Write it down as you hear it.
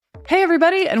Hey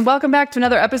everybody, and welcome back to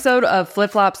another episode of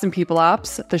Flip Flops and People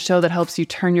Ops, the show that helps you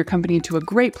turn your company into a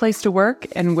great place to work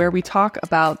and where we talk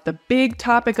about the big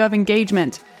topic of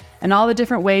engagement and all the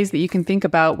different ways that you can think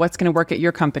about what's going to work at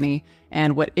your company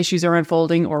and what issues are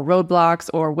unfolding or roadblocks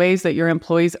or ways that your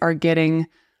employees are getting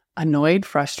annoyed,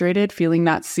 frustrated, feeling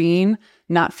not seen,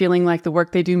 not feeling like the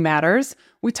work they do matters.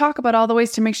 We talk about all the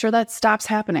ways to make sure that stops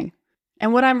happening.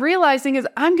 And what I'm realizing is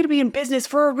I'm going to be in business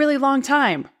for a really long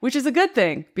time, which is a good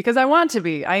thing because I want to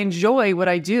be. I enjoy what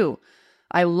I do.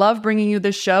 I love bringing you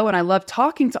this show and I love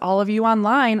talking to all of you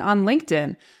online on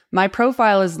LinkedIn. My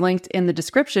profile is linked in the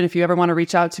description. If you ever want to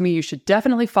reach out to me, you should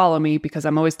definitely follow me because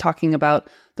I'm always talking about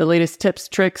the latest tips,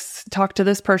 tricks, talk to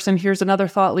this person, here's another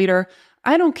thought leader.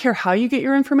 I don't care how you get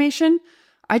your information.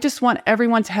 I just want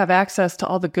everyone to have access to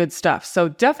all the good stuff. So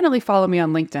definitely follow me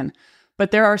on LinkedIn. But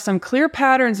there are some clear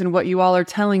patterns in what you all are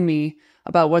telling me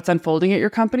about what's unfolding at your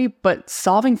company, but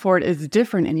solving for it is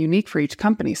different and unique for each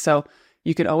company. So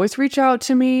you can always reach out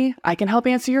to me. I can help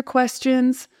answer your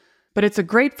questions. But it's a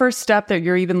great first step that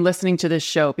you're even listening to this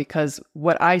show because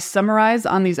what I summarize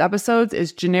on these episodes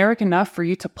is generic enough for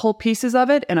you to pull pieces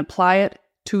of it and apply it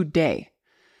today.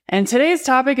 And today's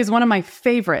topic is one of my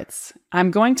favorites. I'm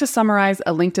going to summarize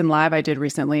a LinkedIn Live I did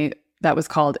recently that was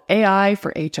called AI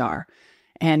for HR.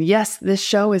 And yes, this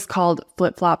show is called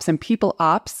Flip Flops and People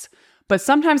Ops. But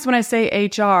sometimes when I say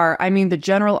HR, I mean the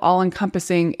general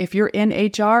all-encompassing, if you're in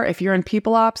HR, if you're in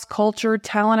people ops, culture,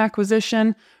 talent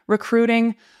acquisition,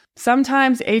 recruiting,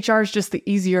 sometimes HR is just the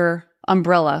easier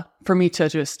umbrella for me to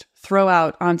just throw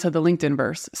out onto the LinkedIn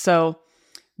verse. So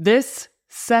this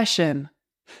session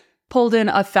pulled in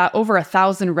over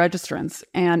 1,000 registrants.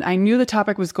 And I knew the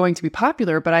topic was going to be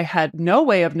popular, but I had no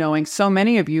way of knowing so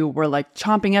many of you were like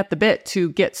chomping at the bit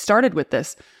to get started with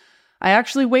this. I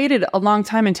actually waited a long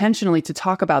time intentionally to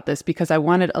talk about this because I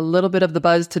wanted a little bit of the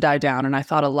buzz to die down. And I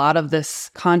thought a lot of this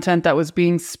content that was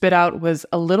being spit out was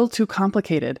a little too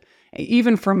complicated,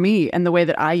 even for me and the way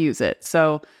that I use it.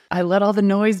 So I let all the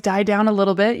noise die down a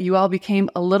little bit. You all became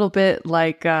a little bit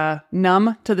like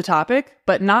numb to the topic,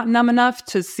 but not numb enough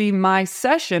to see my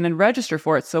session and register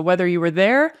for it. So whether you were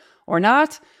there or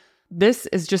not, this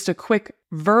is just a quick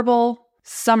verbal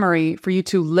summary for you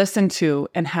to listen to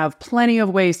and have plenty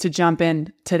of ways to jump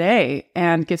in today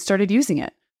and get started using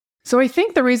it. So I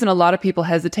think the reason a lot of people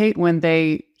hesitate when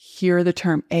they hear the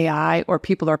term AI or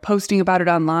people are posting about it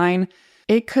online,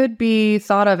 it could be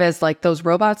thought of as like those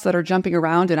robots that are jumping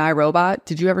around in iRobot.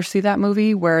 Did you ever see that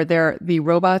movie where the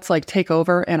robots like take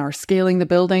over and are scaling the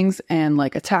buildings and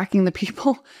like attacking the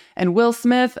people? And Will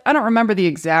Smith, I don't remember the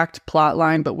exact plot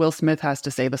line, but Will Smith has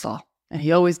to save us all. And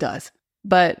he always does.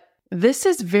 But this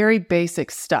is very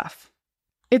basic stuff.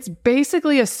 It's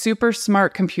basically a super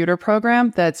smart computer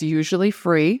program that's usually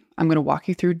free. I'm going to walk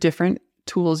you through different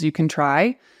tools you can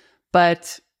try,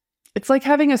 but it's like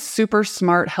having a super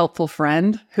smart, helpful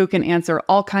friend who can answer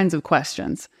all kinds of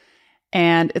questions.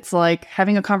 And it's like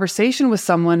having a conversation with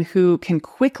someone who can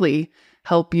quickly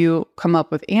help you come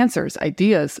up with answers,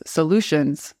 ideas,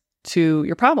 solutions to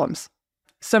your problems.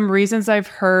 Some reasons I've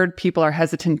heard people are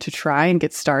hesitant to try and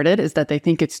get started is that they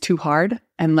think it's too hard.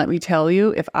 And let me tell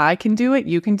you, if I can do it,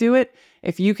 you can do it.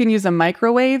 If you can use a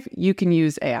microwave, you can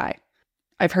use AI.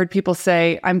 I've heard people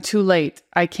say, I'm too late.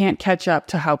 I can't catch up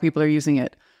to how people are using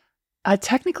it.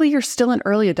 Technically, you're still an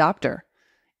early adopter.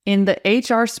 In the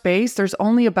HR space, there's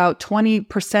only about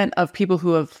 20% of people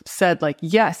who have said like,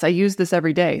 yes, I use this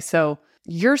every day. So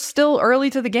you're still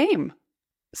early to the game.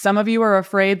 Some of you are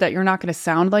afraid that you're not going to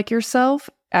sound like yourself,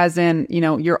 as in,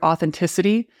 your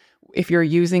authenticity, if you're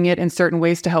using it in certain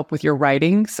ways to help with your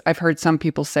writings. I've heard some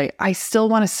people say, I still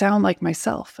want to sound like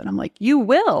myself. And I'm like, you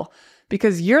will,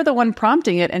 because you're the one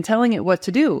prompting it and telling it what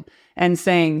to do. And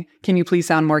saying, can you please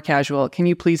sound more casual? Can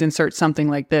you please insert something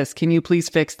like this? Can you please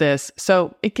fix this?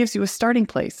 So it gives you a starting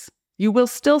place. You will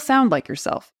still sound like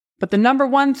yourself. But the number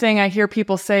one thing I hear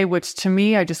people say, which to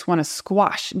me, I just want to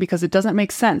squash because it doesn't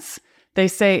make sense. They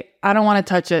say, I don't want to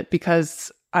touch it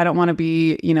because I don't want to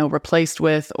be, replaced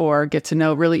with or get to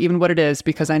know really even what it is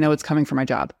because I know it's coming from my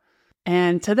job.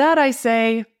 And to that I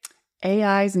say,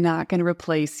 AI is not going to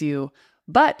replace you.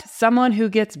 But someone who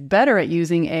gets better at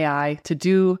using AI to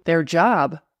do their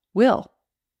job will.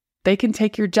 They can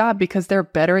take your job because they're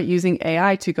better at using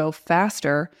AI to go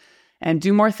faster and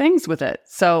do more things with it.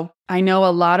 So I know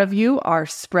a lot of you are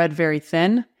spread very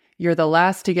thin. You're the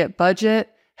last to get budget,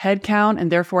 headcount, and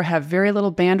therefore have very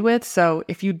little bandwidth. So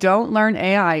if you don't learn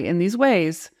AI in these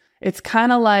ways, it's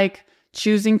kind of like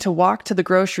choosing to walk to the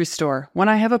grocery store when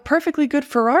I have a perfectly good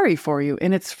Ferrari for you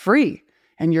and it's free.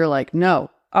 And you're like, no,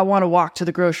 I want to walk to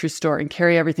the grocery store and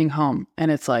carry everything home.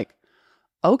 And it's like,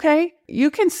 Okay, you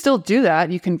can still do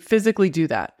that. You can physically do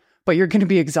that, but you're going to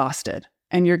be exhausted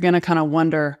and you're going to kind of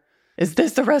wonder, is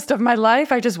this the rest of my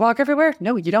life? I just walk everywhere?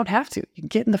 No, you don't have to. You can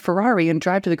get in the Ferrari and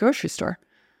drive to the grocery store.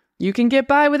 You can get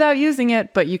by without using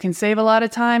it, but you can save a lot of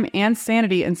time and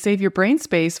sanity and save your brain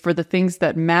space for the things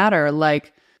that matter,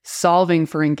 like solving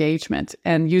for engagement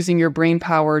and using your brain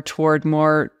power toward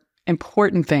more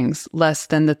important things, less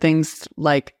than the things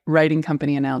like writing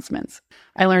company announcements.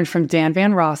 I learned from Dan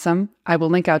Van Rossum. I will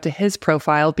link out to his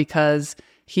profile because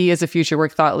he is a Future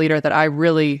Work thought leader that I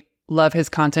really love his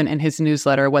content and his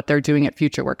newsletter, what they're doing at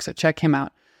Future Work. So check him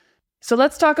out. So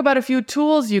let's talk about a few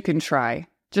tools you can try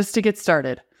just to get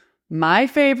started. My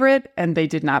favorite, and they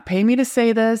did not pay me to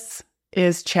say this,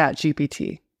 is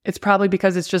ChatGPT. It's probably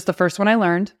because it's just the first one I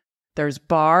learned. There's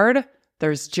Bard,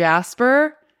 there's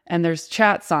Jasper, and there's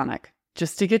ChatSonic,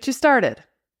 just to get you started.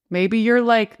 Maybe you're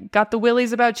like, got the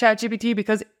willies about ChatGPT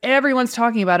because everyone's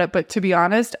talking about it. But to be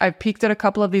honest, I've peeked at a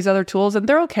couple of these other tools and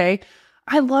they're okay.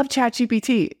 I love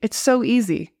ChatGPT. It's so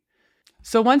easy.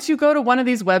 So once you go to one of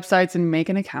these websites and make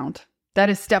an account, that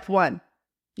is step one.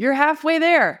 You're halfway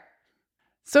there.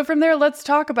 So from there, let's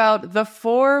talk about the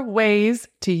 4 ways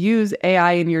to use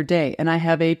AI in your day. And I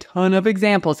have a ton of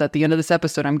examples at the end of this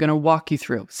episode I'm going to walk you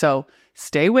through. So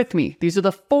stay with me. These are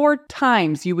the 4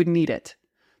 times you would need it.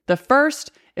 The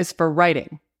first is for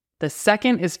writing. The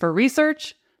second is for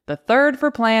research. The third for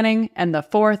planning. And the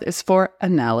fourth is for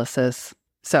analysis.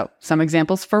 So some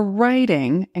examples for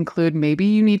writing include maybe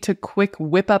you need to quick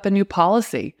whip up a new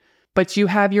policy, but you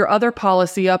have your other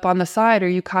policy up on the side or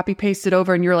you copy paste it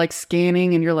over and you're like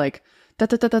scanning and you're like,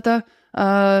 okay,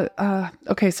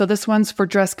 so this one's for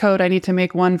dress code. I need to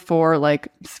make one for like,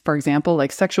 for example,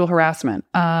 like sexual harassment.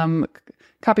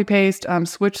 Copy paste,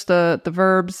 switch the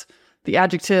verbs, the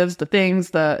adjectives, the things,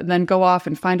 then go off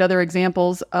and find other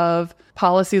examples of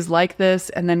policies like this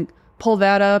and then pull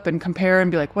that up and compare and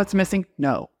be like, what's missing?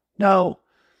 No.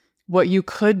 What you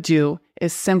could do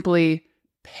is simply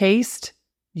paste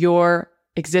your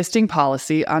existing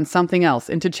policy on something else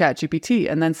into ChatGPT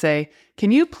and then say,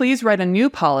 can you please write a new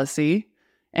policy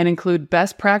and include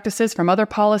best practices from other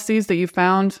policies that you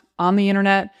found on the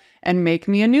internet and make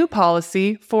me a new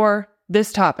policy for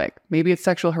this topic. Maybe it's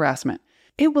sexual harassment.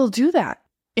 It will do that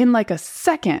in like a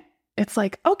second. It's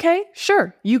like, okay,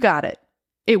 sure, you got it.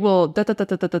 It will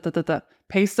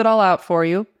paste it all out for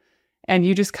you. And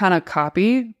you just kind of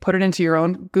copy, put it into your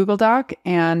own Google Doc,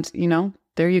 and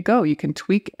there you go. You can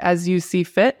tweak as you see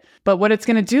fit. But what it's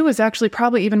going to do is actually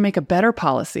probably even make a better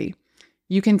policy.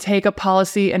 You can take a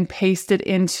policy and paste it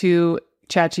into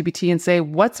ChatGPT and say,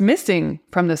 what's missing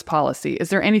from this policy? Is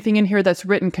there anything in here that's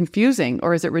written confusing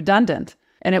or is it redundant?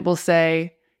 And it will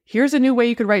say, here's a new way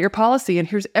you could write your policy and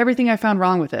here's everything I found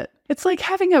wrong with it. It's like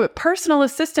having a personal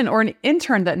assistant or an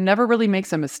intern that never really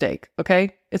makes a mistake,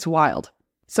 okay? It's wild.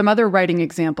 Some other writing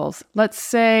examples. Let's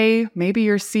say maybe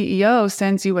your CEO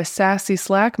sends you a sassy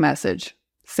Slack message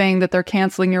saying that they're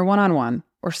canceling your one-on-one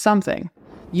or something.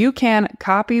 You can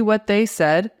copy what they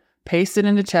said, paste it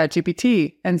into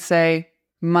ChatGPT and say,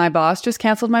 my boss just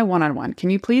canceled my one-on-one. Can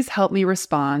you please help me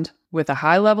respond with a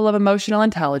high level of emotional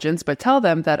intelligence, but tell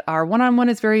them that our one-on-one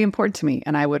is very important to me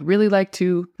and I would really like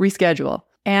to reschedule.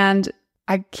 And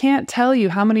I can't tell you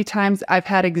how many times I've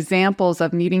had examples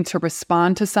of needing to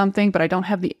respond to something, but I don't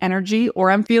have the energy or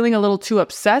I'm feeling a little too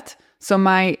upset, so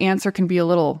my answer can be a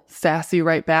little sassy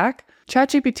right back.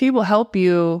 ChatGPT will help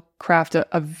you craft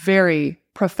a very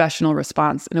professional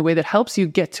response in a way that helps you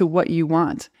get to what you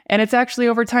want. And it's actually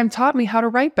over time taught me how to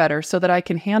write better so that I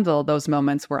can handle those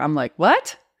moments where I'm like,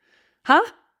 what? Huh?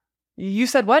 You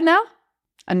said what now?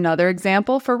 Another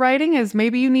example for writing is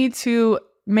maybe you need to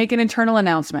make an internal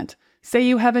announcement. Say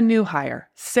you have a new hire.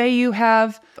 Say you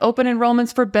have open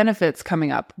enrollments for benefits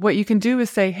coming up. What you can do is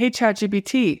say, hey,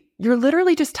 ChatGPT, you're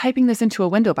literally just typing this into a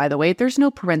window, by the way. There's no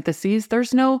parentheses.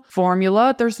 There's no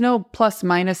formula. There's no plus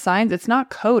minus signs. It's not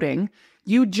coding.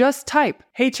 You just type,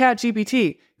 hey,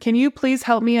 ChatGPT, can you please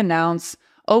help me announce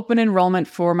open enrollment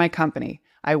for my company?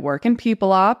 I work in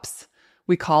people ops.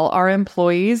 We call our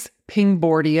employees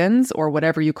Pingboardians or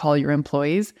whatever you call your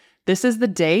employees. This is the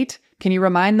date. Can you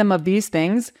remind them of these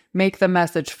things? Make the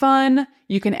message fun.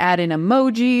 You can add in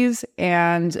emojis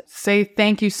and say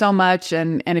thank you so much.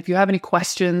 And if you have any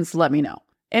questions, let me know.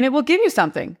 And it will give you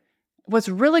something. What's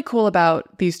really cool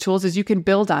about these tools is you can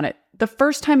build on it. The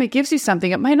first time it gives you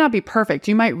something, it might not be perfect.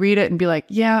 You might read it and be like,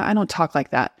 yeah, I don't talk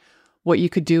like that. What you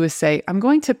could do is say, I'm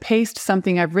going to paste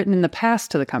something I've written in the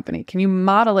past to the company. Can you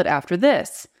model it after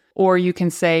this? Or you can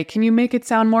say, can you make it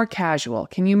sound more casual?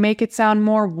 Can you make it sound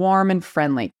more warm and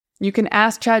friendly? You can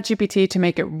ask ChatGPT to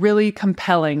make it really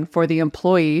compelling for the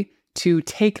employee to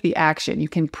take the action. You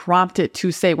can prompt it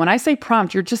to say, when I say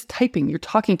prompt, you're just typing, you're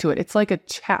talking to it. It's like a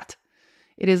chat.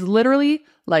 It is literally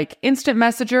like instant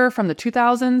messenger from the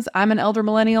 2000s. I'm an elder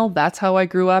millennial. That's how I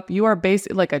grew up. You are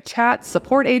basically like a chat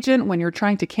support agent when you're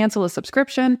trying to cancel a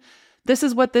subscription. This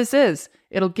is what this is.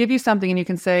 It'll give you something and you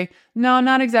can say, no,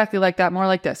 not exactly like that, more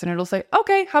like this. And it'll say,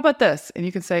 okay, how about this? And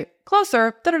you can say,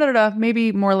 closer,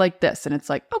 maybe more like this. And it's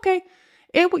like, okay,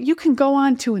 you can go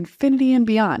on to infinity and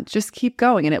beyond. Just keep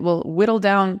going and it will whittle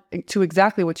down to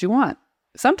exactly what you want.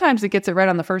 Sometimes it gets it right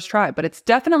on the first try, but it's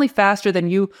definitely faster than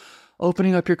you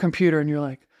opening up your computer and you're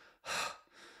like,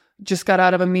 just got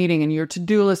out of a meeting and your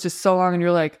to-do list is so long and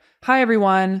you're like, hi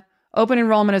everyone, open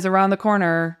enrollment is around the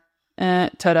corner.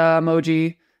 Ta-da,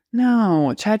 emoji.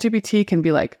 No, ChatGPT can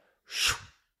be like,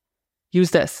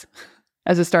 use this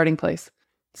as a starting place.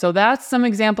 So that's some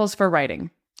examples for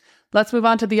writing. Let's move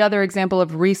on to the other example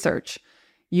of research.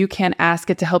 You can ask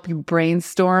it to help you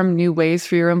brainstorm new ways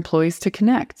for your employees to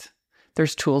connect.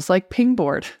 There's tools like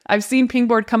Pingboard. I've seen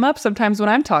Pingboard come up sometimes when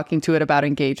I'm talking to it about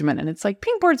engagement. And it's like,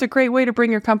 Pingboard's a great way to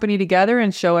bring your company together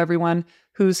and show everyone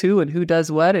who's who and who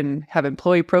does what and have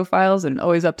employee profiles and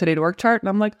always up-to-date org chart. And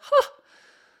I'm like,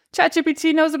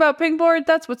 ChatGPT knows about Pingboard?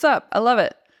 That's what's up. I love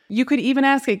it. You could even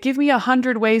ask it, give me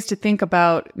 100 ways to think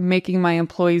about making my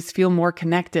employees feel more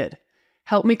connected.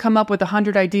 Help me come up with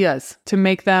 100 ideas to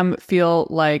make them feel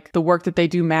like the work that they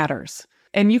do matters.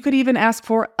 And you could even ask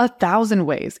for 1,000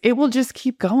 ways. It will just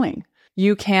keep going.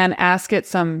 You can ask it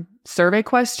some survey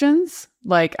questions,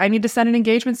 like I need to send an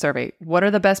engagement survey. What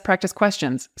are the best practice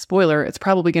questions? Spoiler, it's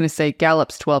probably going to say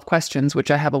Gallup's 12 questions,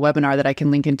 which I have a webinar that I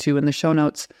can link into in the show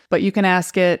notes. But you can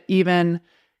ask it even,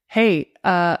 hey,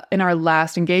 in our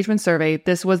last engagement survey,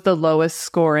 this was the lowest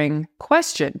scoring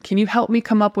question. Can you help me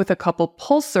come up with a couple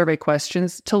pulse survey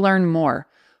questions to learn more?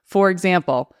 For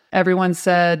example, everyone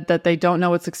said that they don't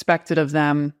know what's expected of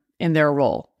them in their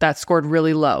role. That scored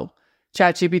really low.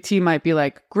 ChatGPT might be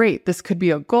like, great, this could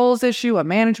be a goals issue, a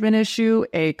management issue,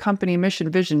 a company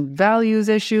mission, vision, values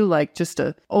issue, like just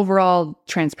an overall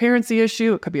transparency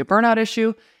issue. It could be a burnout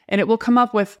issue. And it will come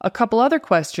up with a couple other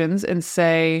questions and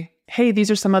say, hey, these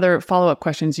are some other follow-up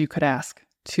questions you could ask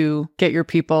to get your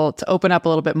people to open up a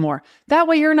little bit more. That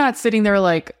way you're not sitting there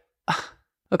like,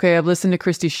 okay, I've listened to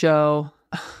Christy's show.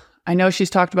 I know she's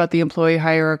talked about the employee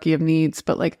hierarchy of needs,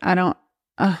 but like, I'm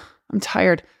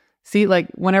tired. See, like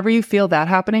whenever you feel that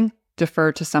happening,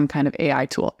 defer to some kind of AI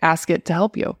tool. Ask it to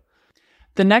help you.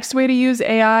 The next way to use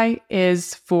AI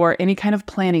is for any kind of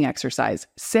planning exercise.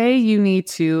 Say you need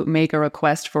to make a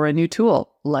request for a new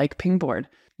tool like Pingboard.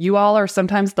 You all are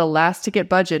sometimes the last to get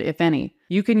budget, if any.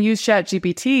 You can use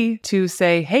ChatGPT to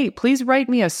say, hey, please write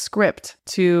me a script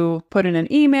to put in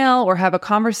an email or have a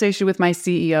conversation with my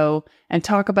CEO and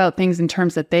talk about things in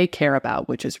terms that they care about,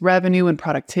 which is revenue and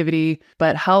productivity,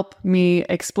 but help me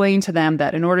explain to them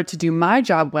that in order to do my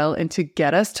job well and to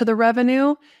get us to the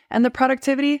revenue and the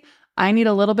productivity, I need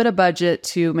a little bit of budget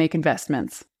to make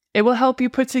investments. It will help you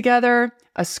put together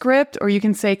a script, or you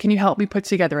can say, can you help me put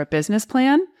together a business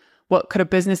plan? What could a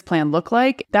business plan look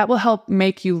like? That will help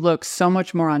make you look so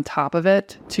much more on top of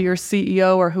it to your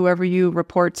CEO or whoever you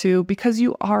report to, because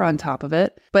you are on top of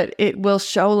it. But it will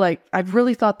show like, I've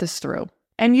really thought this through.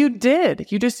 And you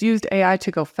did. You just used AI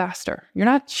to go faster. You're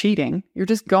not cheating. You're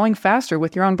just going faster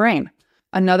with your own brain.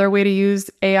 Another way to use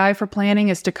AI for planning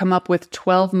is to come up with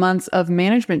 12 months of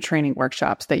management training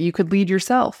workshops that you could lead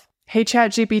yourself. Hey,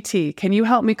 ChatGPT, can you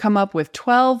help me come up with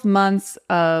 12 months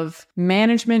of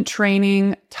management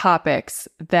training topics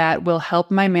that will help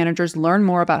my managers learn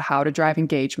more about how to drive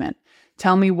engagement?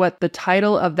 Tell me what the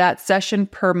title of that session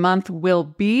per month will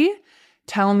be.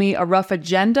 Tell me a rough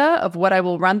agenda of what I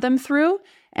will run them through,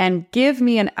 and give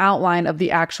me an outline of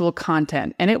the actual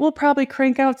content. And it will probably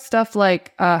crank out stuff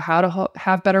like how to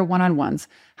have better one-on-ones,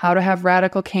 how to have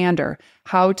radical candor,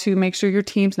 how to make sure your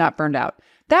team's not burned out.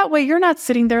 That way, you're not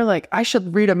sitting there like, I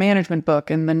should read a management book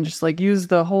and then just like use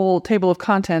the whole table of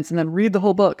contents and then read the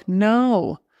whole book.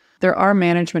 No, there are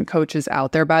management coaches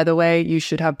out there, by the way. You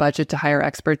should have budget to hire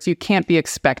experts. You can't be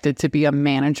expected to be a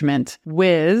management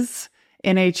whiz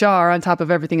in HR on top of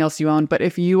everything else you own. But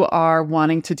if you are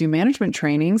wanting to do management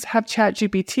trainings, have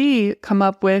ChatGPT come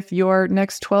up with your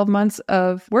next 12 months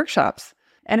of workshops.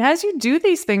 And as you do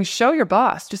these things, show your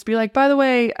boss. Just be like, by the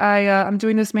way, I'm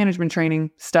doing this management training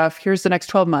stuff. Here's the next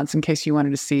 12 months in case you wanted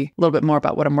to see a little bit more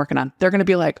about what I'm working on. They're going to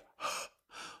be like,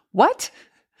 what?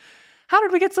 How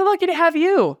did we get so lucky to have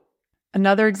you?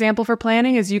 Another example for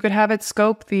planning is you could have it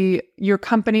scope your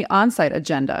company onsite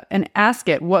agenda and ask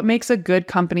it, what makes a good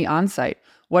company onsite?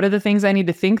 What are the things I need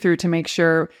to think through to make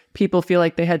sure people feel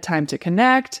like they had time to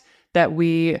connect, that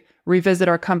we revisit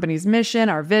our company's mission,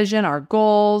 our vision, our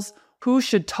goals, who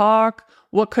should talk,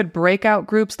 what could breakout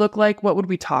groups look like, what would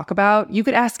we talk about. You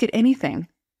could ask it anything.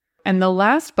 And the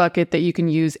last bucket that you can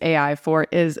use AI for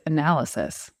is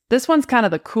analysis. This one's kind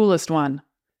of the coolest one.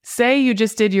 Say you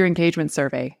just did your engagement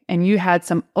survey and you had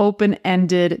some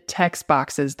open-ended text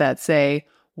boxes that say,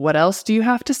 what else do you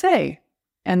have to say?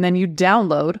 And then you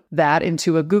download that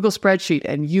into a Google spreadsheet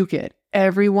and you get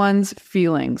everyone's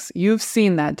feelings. You've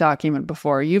seen that document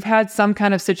before. You've had some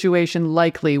kind of situation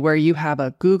likely where you have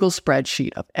a Google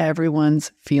spreadsheet of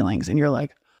everyone's feelings. And you're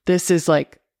like, this is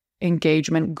like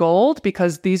engagement gold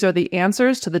because these are the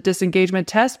answers to the disengagement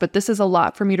test, but this is a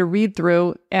lot for me to read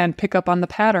through and pick up on the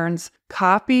patterns.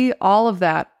 Copy all of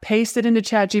that, paste it into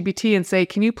ChatGPT and say,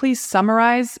 can you please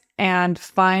summarize and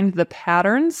find the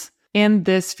patterns in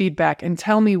this feedback and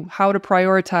tell me how to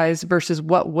prioritize versus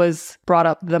what was brought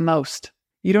up the most.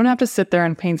 You don't have to sit there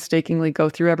and painstakingly go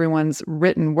through everyone's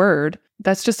written word.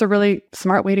 That's just a really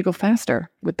smart way to go faster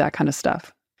with that kind of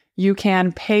stuff. You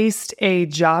can paste a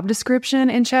job description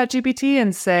in ChatGPT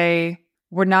and say,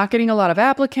 we're not getting a lot of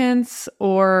applicants,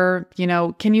 or,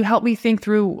 can you help me think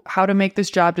through how to make this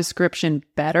job description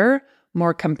better,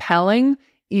 more compelling,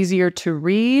 easier to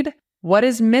read? What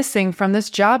is missing from this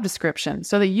job description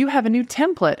so that you have a new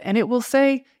template and it will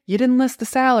say, you didn't list the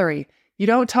salary. You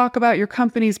don't talk about your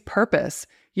company's purpose.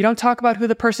 You don't talk about who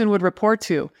the person would report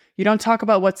to. You don't talk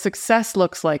about what success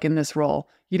looks like in this role.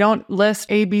 You don't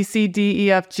list A, B, C, D,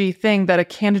 E, F, G thing that a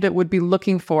candidate would be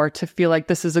looking for to feel like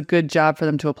this is a good job for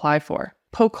them to apply for.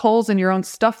 Poke holes in your own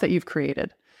stuff that you've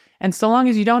created. And so long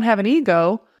as you don't have an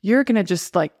ego, you're going to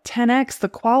just 10x the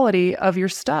quality of your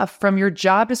stuff, from your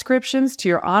job descriptions to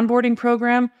your onboarding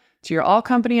program, to your all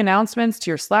company announcements,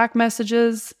 to your Slack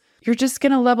messages. You're just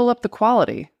going to level up the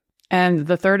quality. And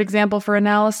the third example for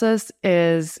analysis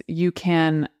is you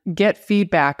can get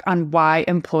feedback on why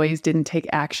employees didn't take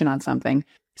action on something.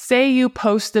 Say you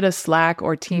posted a Slack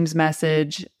or Teams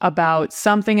message about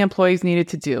something employees needed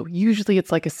to do. Usually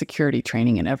it's like a security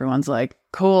training and everyone's like,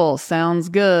 cool, sounds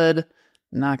good.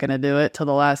 Not going to do it till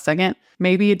the last second.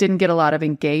 Maybe it didn't get a lot of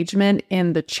engagement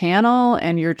in the channel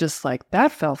and you're just like,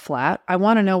 that fell flat. I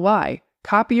want to know why.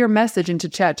 Copy your message into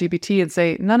ChatGPT and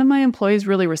say, none of my employees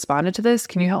really responded to this.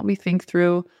 Can you help me think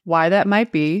through why that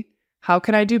might be? How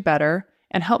can I do better?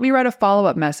 And help me write a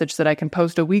follow-up message that I can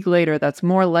post a week later that's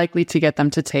more likely to get them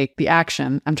to take the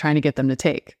action I'm trying to get them to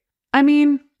take. I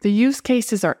mean, the use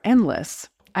cases are endless.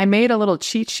 I made a little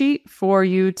cheat sheet for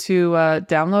you to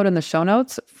download in the show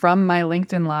notes from my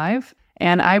LinkedIn Live,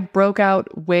 and I broke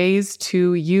out ways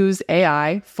to use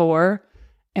AI for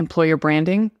employer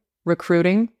branding,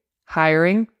 recruiting,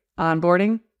 hiring,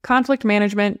 onboarding, conflict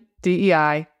management,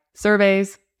 DEI,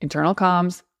 surveys, internal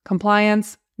comms,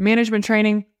 compliance, management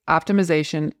training,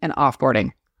 optimization, and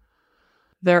offboarding.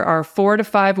 There are 4 to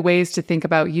 5 ways to think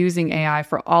about using AI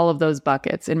for all of those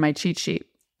buckets in my cheat sheet.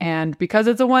 And because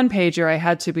it's a one-pager, I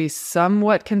had to be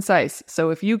somewhat concise. So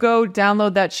if you go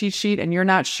download that cheat sheet and you're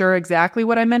not sure exactly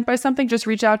what I meant by something, just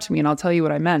reach out to me and I'll tell you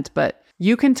what I meant. But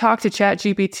you can talk to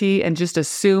ChatGPT and just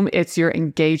assume it's your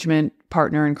engagement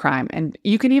partner in crime. And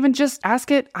you can even just ask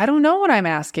it, I don't know what I'm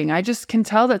asking. I just can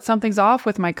tell that something's off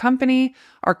with my company.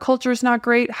 Our culture is not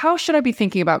great. How should I be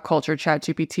thinking about culture,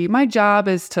 ChatGPT? My job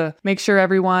is to make sure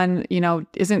everyone,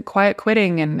 isn't quiet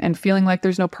quitting and feeling like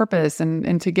there's no purpose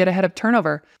and to get ahead of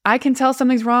turnover. I can tell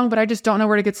something's wrong, but I just don't know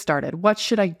where to get started. What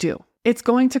should I do? It's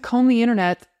going to comb the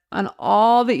internet on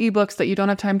all the ebooks that you don't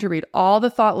have time to read, all the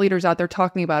thought leaders out there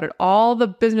talking about it, all the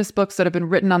business books that have been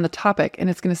written on the topic. And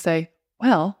it's going to say,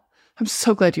 well, I'm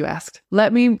so glad you asked.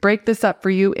 Let me break this up for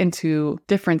you into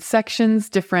different sections,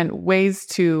 different ways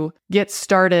to get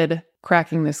started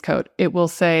cracking this code. It will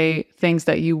say things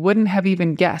that you wouldn't have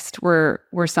even guessed were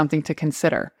something to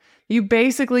consider. You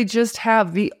basically just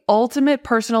have the ultimate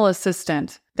personal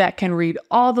assistant that can read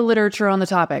all the literature on the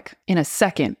topic in a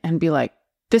second and be like,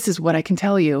 this is what I can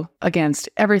tell you against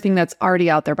everything that's already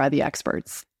out there by the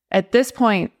experts. At this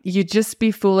point, you'd just be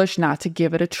foolish not to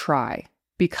give it a try,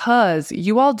 because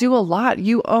you all do a lot.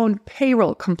 You own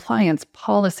payroll, compliance,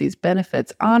 policies,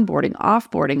 benefits, onboarding,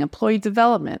 offboarding, employee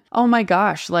development. Oh my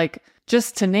gosh,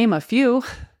 just to name a few.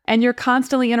 And you're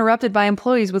constantly interrupted by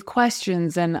employees with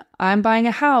questions and, I'm buying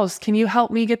a house. Can you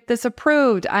help me get this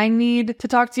approved? I need to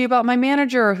talk to you about my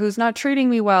manager who's not treating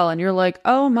me well. And you're like,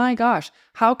 oh my gosh,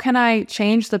 how can I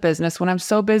change the business when I'm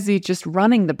so busy just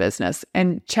running the business?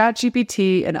 And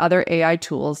ChatGPT and other AI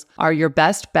tools are your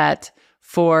best bet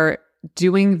for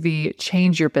doing the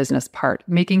change your business part,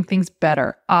 making things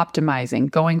better, optimizing,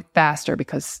 going faster,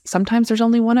 because sometimes there's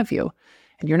only one of you.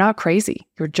 And you're not crazy.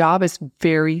 Your job is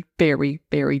very, very,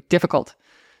 very difficult.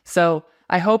 So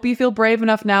I hope you feel brave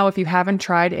enough now, if you haven't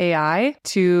tried AI,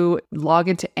 to log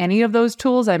into any of those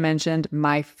tools I mentioned.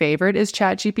 My favorite is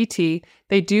ChatGPT.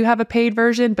 They do have a paid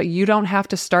version, but you don't have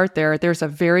to start there. There's a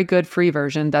very good free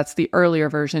version. That's the earlier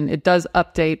version. It does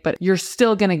update, but you're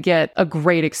still going to get a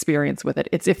great experience with it.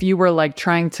 It's if you were like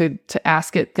trying to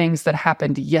ask it things that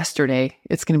happened yesterday,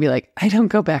 it's going to be like, I don't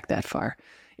go back that far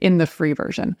in the free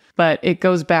version, but it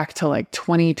goes back to like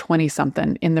 2020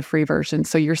 something in the free version.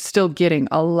 So you're still getting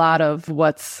a lot of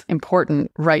what's important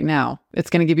right now.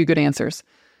 It's going to give you good answers.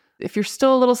 If you're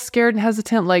still a little scared and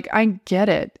hesitant, like, I get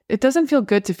it. It doesn't feel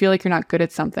good to feel like you're not good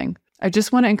at something. I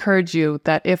just want to encourage you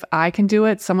that if I can do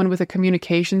it, someone with a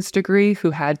communications degree who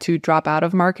had to drop out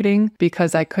of marketing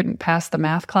because I couldn't pass the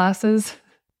math classes,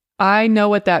 I know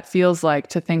what that feels like,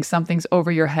 to think something's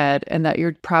over your head and that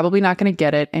you're probably not going to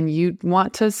get it, and you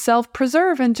want to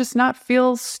self-preserve and just not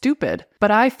feel stupid. But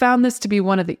I found this to be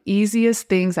one of the easiest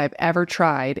things I've ever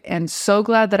tried, and so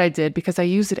glad that I did, because I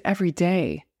use it every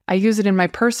day. I use it in my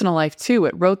personal life too.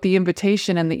 It wrote the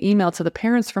invitation and the email to the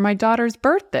parents for my daughter's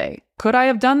birthday. Could I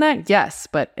have done that? Yes.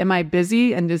 But am I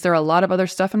busy? And is there a lot of other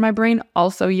stuff in my brain?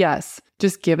 Also, yes.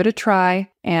 Just give it a try.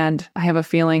 And I have a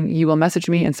feeling you will message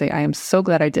me and say, I am so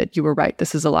glad I did. You were right.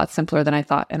 This is a lot simpler than I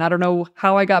thought. And I don't know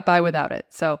how I got by without it.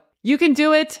 So you can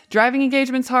do it. Driving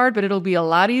engagement's hard, but it'll be a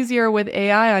lot easier with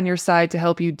AI on your side to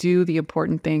help you do the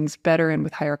important things better and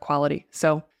with higher quality.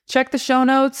 So check the show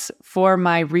notes for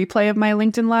my replay of my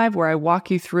LinkedIn Live, where I walk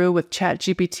you through with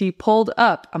ChatGPT pulled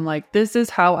up. I'm like, this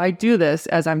is how I do this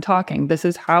as I'm talking. This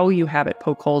is how you have it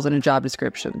poke holes in a job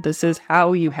description. This is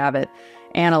how you have it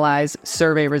analyze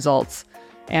survey results.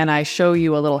 And I show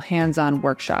you a little hands-on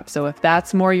workshop. So if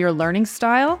that's more your learning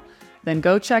style, then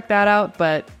go check that out.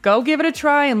 But go give it a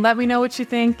try and let me know what you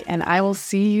think. And I will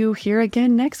see you here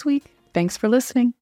again next week. Thanks for listening.